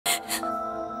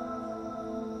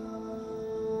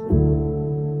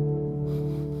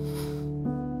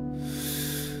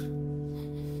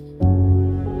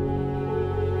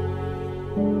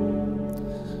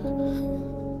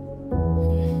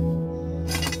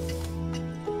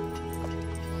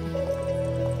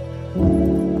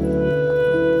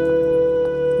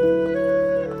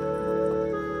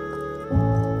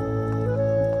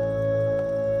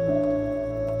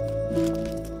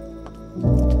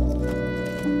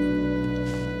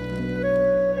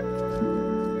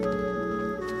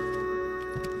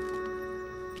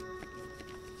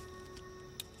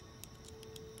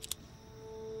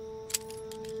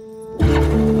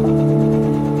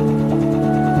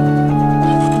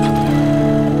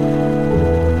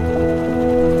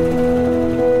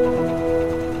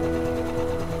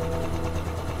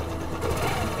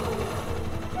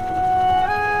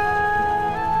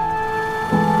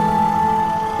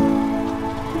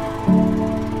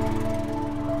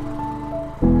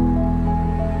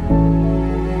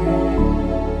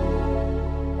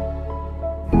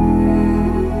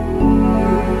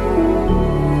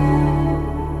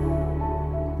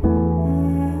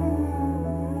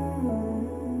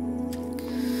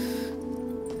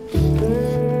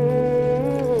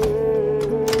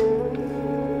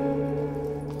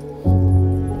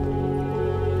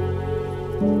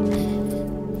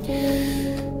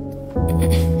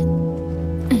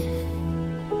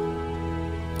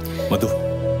Madhu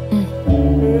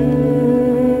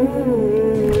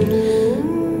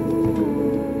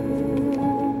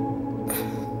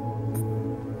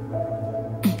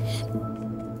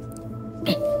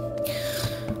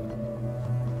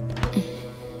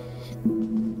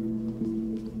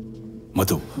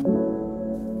Madhu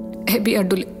Hebei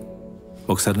అడ్డులే.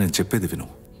 ఒకసారి నేను చెప్పేది విను.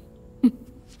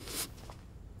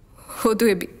 వద్దు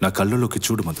హెబీ. నా కళ్ళలోకి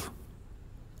చూడు మధు.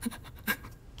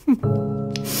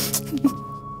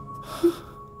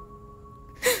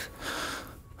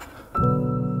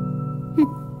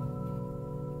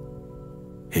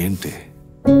 ఏంటి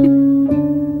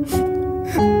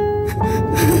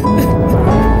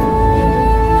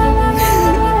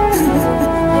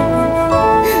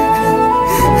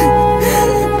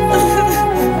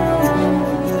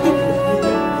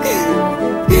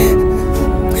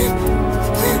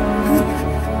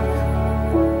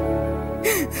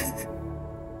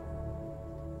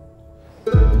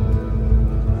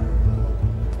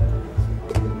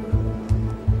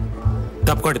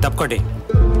తప్పుకోండి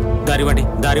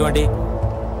దారివ్వండి.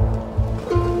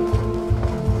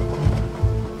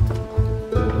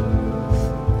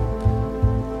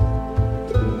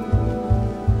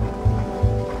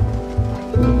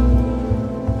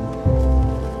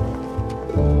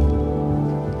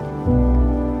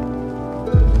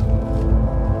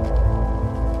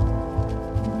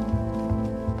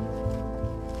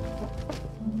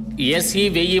 SE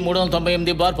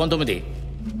 1398/19.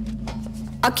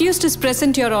 Accused is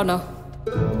present, Your Honor.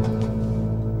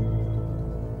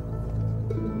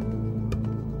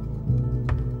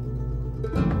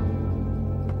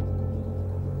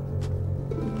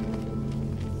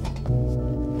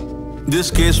 This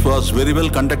case was very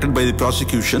well conducted by the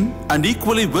prosecution and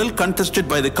equally well contested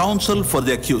by the counsel for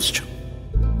the accused.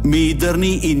 మీ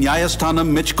ఇద్దరిని ఈ న్యాయస్థానం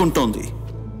మెచ్చుకుంటోంది.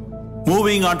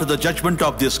 Moving on to the judgment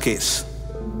of this case.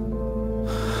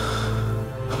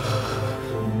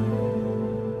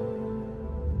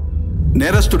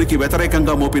 నేరస్తుడికి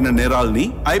వ్యతిరేకంగా మోపిన నేరాల్ని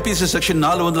IPC section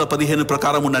 415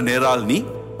 ప్రకారం ఉన్న నేరాల్ని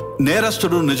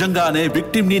నేరస్తుడు నిజంగానే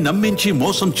victim ని నమ్మించి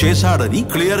మోసం చేశాడని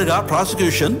క్లియర్ గా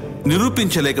ప్రాసిక్యూషన్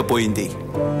నిరూపించలేకపోయింది.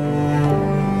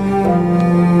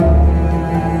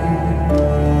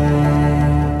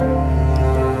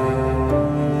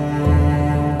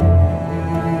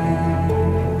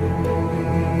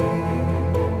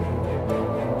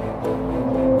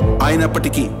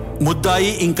 అయినప్పటికీ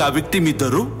ముద్దాయి ఇంకా విక్టిమ్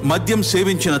ఇద్దరు మద్యం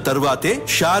సేవించిన తరువాతే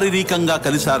శారీరకంగా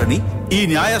కలిశారని ఈ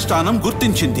న్యాయస్థానం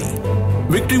గుర్తించింది.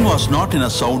 Victim was not in a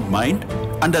sound mind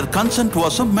and her consent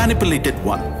was a manipulated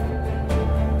one.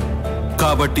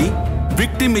 కాబట్టి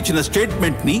విక్టిమ్ ఇచ్చిన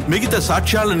స్టేట్మెంట్ ని మిగతా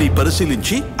సాక్ష్యాలని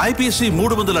పరిశీలించి ఐపీసీ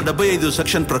 375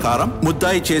 సెక్షన్ ప్రకారం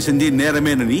ముద్దాయి చేసింది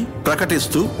నేరమేనని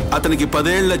ప్రకటిస్తూ అతనికి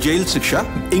 10 ఏళ్ల జైలు శిక్ష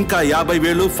ఇంకా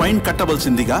 50,000 ఫైన్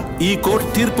కట్టవలసిందిగా ఈ కోర్టు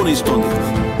తీర్పునిస్తోంది.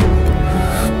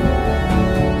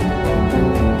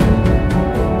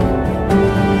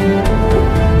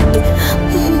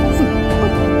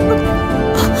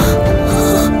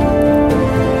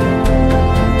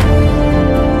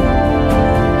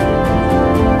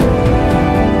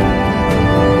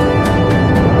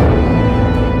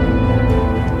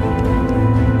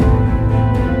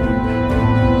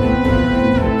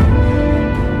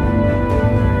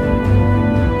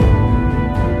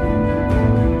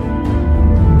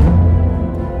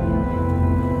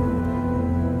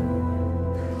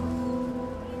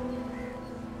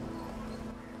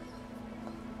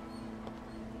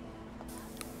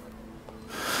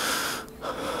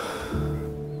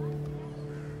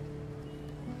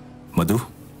 మధు,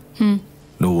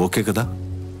 నువ్వు ఓకే కదా?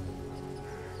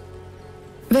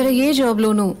 వేరే ఏ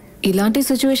జాబ్లోనూ ఇలాంటి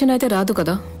సిచ్యువేషన్ అయితే రాదు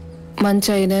కదా. మంచి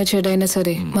అయినా చెడైనా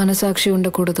సరే మనసాక్షి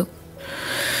ఉండకూడదు.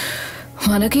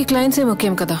 మనకి క్లయింట్సే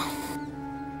ముఖ్యం కదా.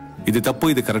 ఇది తప్పు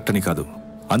ఇది కరెక్ట్ అని కాదు,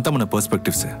 అంతా మన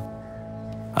పర్స్పెక్టివ్సే.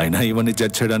 అయినా ఇవన్నీ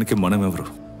జడ్జ్ చేయడానికి మనం ఎవరు?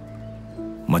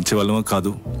 మంచి వాళ్ళమో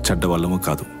కాదు, చెడ్డ వాళ్ళమో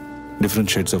కాదు.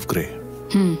 Different shades of grey.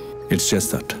 It's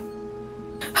just that.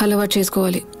 అలవాటు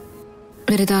చేసుకోవాలి,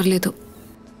 వేరే దారి లేదు.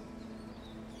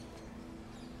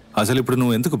 అసలు ఇప్పుడు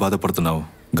నువ్వు ఎందుకు బాధపడుతున్నావు?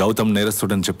 గౌతమ్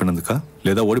నేరస్తుడని చెప్పినందుక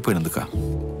లేదా ఓడిపోయినందుక?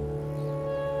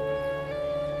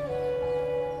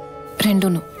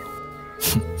 రెండును.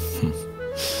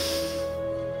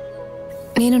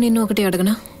 నేను నిన్ను ఒకటి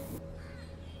అడగనా?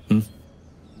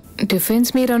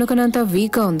 డిఫెన్స్ మీరు అనుకున్నంత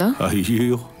వీక్గా ఉందా?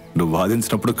 అయ్యో, నువ్వు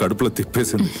వాదించినప్పుడు కడుపులో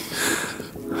తిప్పేసింది.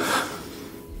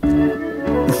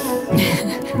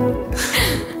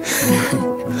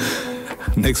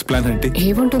 నెక్స్ట్ ప్లాన్ ఏంటి?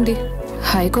 ఏముంటుంది,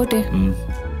 హైకోర్టే.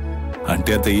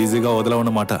 అంటే అంత ఈజీగా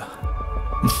వదలవన్నమాట.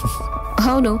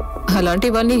 అవును,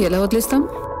 అలాంటివన్నీ ఎలా వదిలిస్తాం?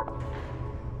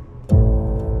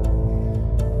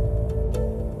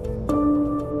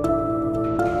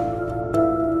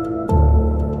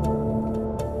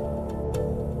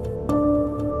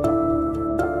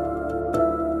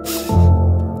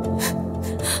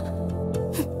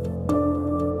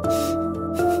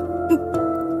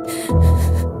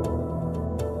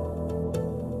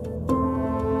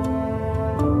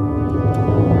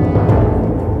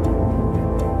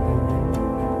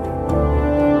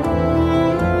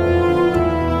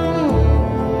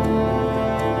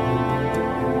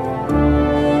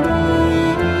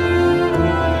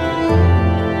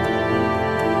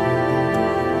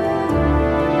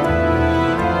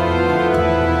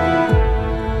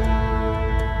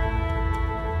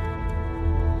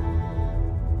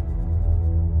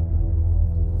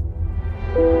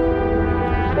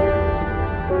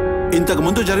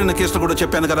 ఇంతకు ముందు జరిగిన కేసులో కూడా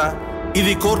చెప్పాను కదా,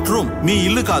 ఇది కోర్ట్ రూమ్, మీ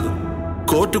ఇల్లు కాదు.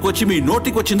 కోర్టుకు వచ్చి మీ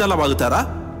నోటికి వచ్చిందలా వాగుతారా?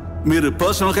 మీరు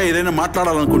పర్సనల్ గా ఏదైనా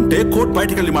మాట్లాడాలనుకుంటే కోర్టు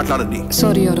బయటకు వెళ్ళి మాట్లాడండి.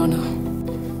 Sorry your honour.